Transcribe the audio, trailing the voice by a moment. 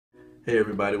Hey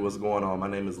everybody, what's going on? My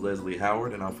name is Leslie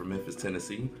Howard and I'm from Memphis,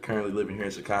 Tennessee. Currently living here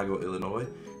in Chicago, Illinois,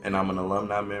 and I'm an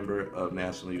alumni member of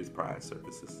National Youth Pride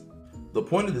Services. The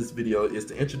point of this video is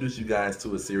to introduce you guys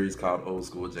to a series called Old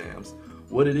School Jams.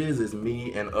 What it is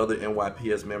me and other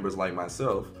NYPS members like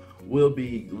myself will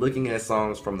be looking at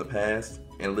songs from the past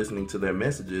and listening to their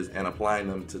messages and applying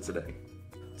them to today.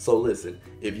 So listen,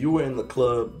 if you were in the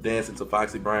club dancing to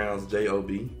Foxy Brown's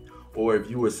J.O.B., or if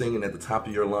you were singing at the top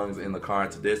of your lungs in the car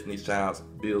to Destiny's Child's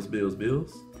Bills, Bills,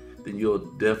 Bills, then you'll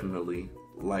definitely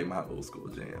like my old school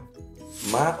jam.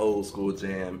 My old school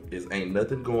jam is Ain't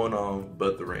Nothing Going On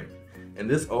But the Rent. And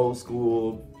this old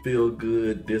school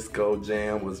feel-good disco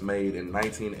jam was made in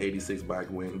 1986 by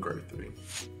Gwen Guthrie.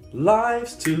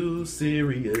 Life's too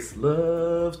serious,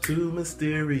 love's too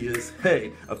mysterious.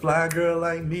 Hey, a fly girl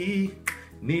like me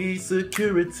needs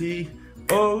security.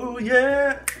 Oh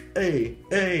yeah, hey,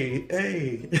 hey,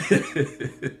 hey.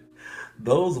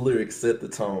 Those lyrics set the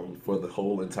tone for the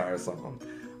whole entire song.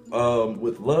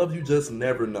 With love, you just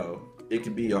never know. It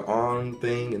could be an on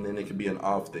thing and then it could be an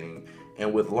off thing.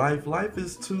 And with life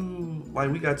is too,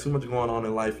 we got too much going on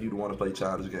in life for you to want to play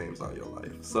childish games all your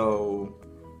life. So,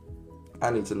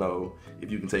 I need to know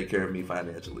if you can take care of me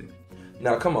financially.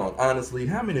 Now, come on, honestly,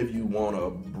 how many of you want a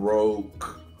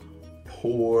broke,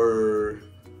 poor...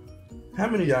 How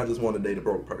many of y'all just want to date a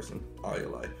broke person all your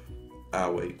life?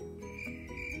 I'll wait.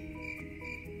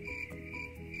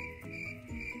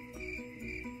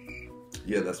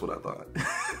 Yeah, that's what I thought.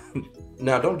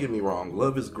 Now, don't get me wrong.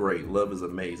 Love is great. Love is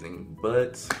amazing.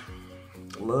 But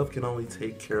love can only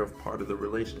take care of part of the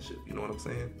relationship. You know what I'm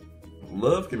saying?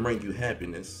 Love can bring you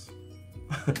happiness.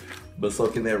 But so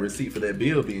can that receipt for that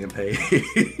bill being paid.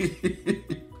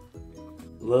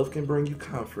 Love can bring you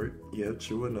comfort, yeah,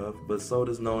 true enough, but so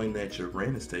does knowing that your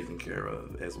rent is taken care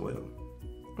of as well.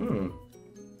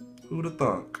 Who'da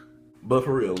thunk? But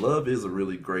for real, love is a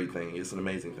really great thing. It's an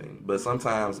amazing thing. But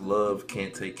sometimes love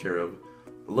can't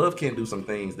do some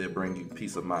things that bring you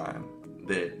peace of mind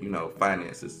that,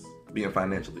 finances, being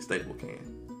financially stable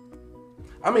can.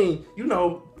 I mean,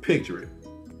 picture it.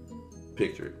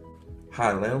 Picture it.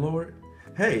 Hi, landlord.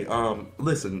 Hey,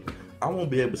 listen, I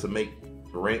won't be able to make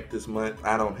rent this month.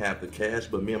 I don't have the cash,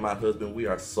 but me and my husband, we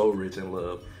are so rich in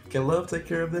love. Can love take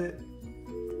care of that?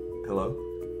 Hello?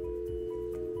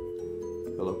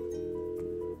 Hello?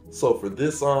 So for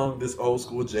this song, this old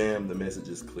school jam, the message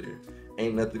is clear.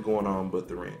 Ain't nothing going on but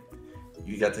the rent.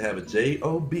 You got to have a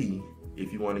J-O-B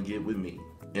if you want to get with me.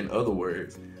 In other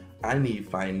words, I need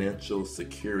financial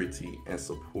security and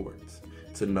support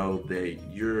to know that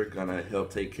you're gonna help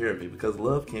take care of me, because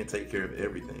love can't take care of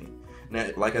everything. Now,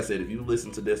 like I said, if you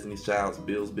listen to Destiny's Child's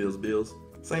Bills, Bills, Bills,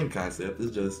 same concept.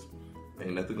 It's just,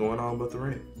 ain't nothing going on but the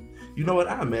rent. You know what?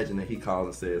 I imagine that he calls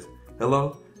and says,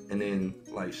 hello? And then,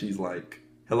 she's like,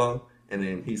 hello? And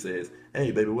then he says,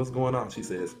 hey, baby, what's going on? She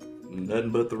says,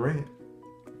 nothing but the rent.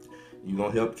 You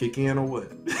gonna help kick in or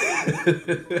what?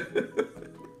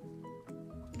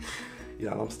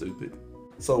 Yeah, I'm stupid.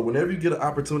 So whenever you get an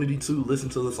opportunity to listen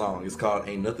to the song, it's called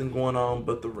Ain't Nothing Going On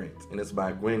But the Rent. And it's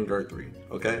by Gwen Guthrie,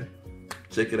 okay?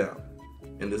 Check it out.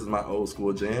 And this is my old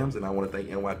school jams, and I want to thank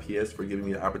NYPS for giving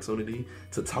me the opportunity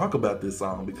to talk about this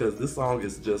song, because this song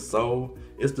is just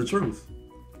it's the truth.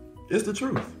 It's the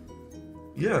truth.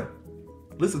 Yeah.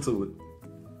 Listen to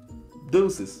it.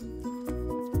 Deuces.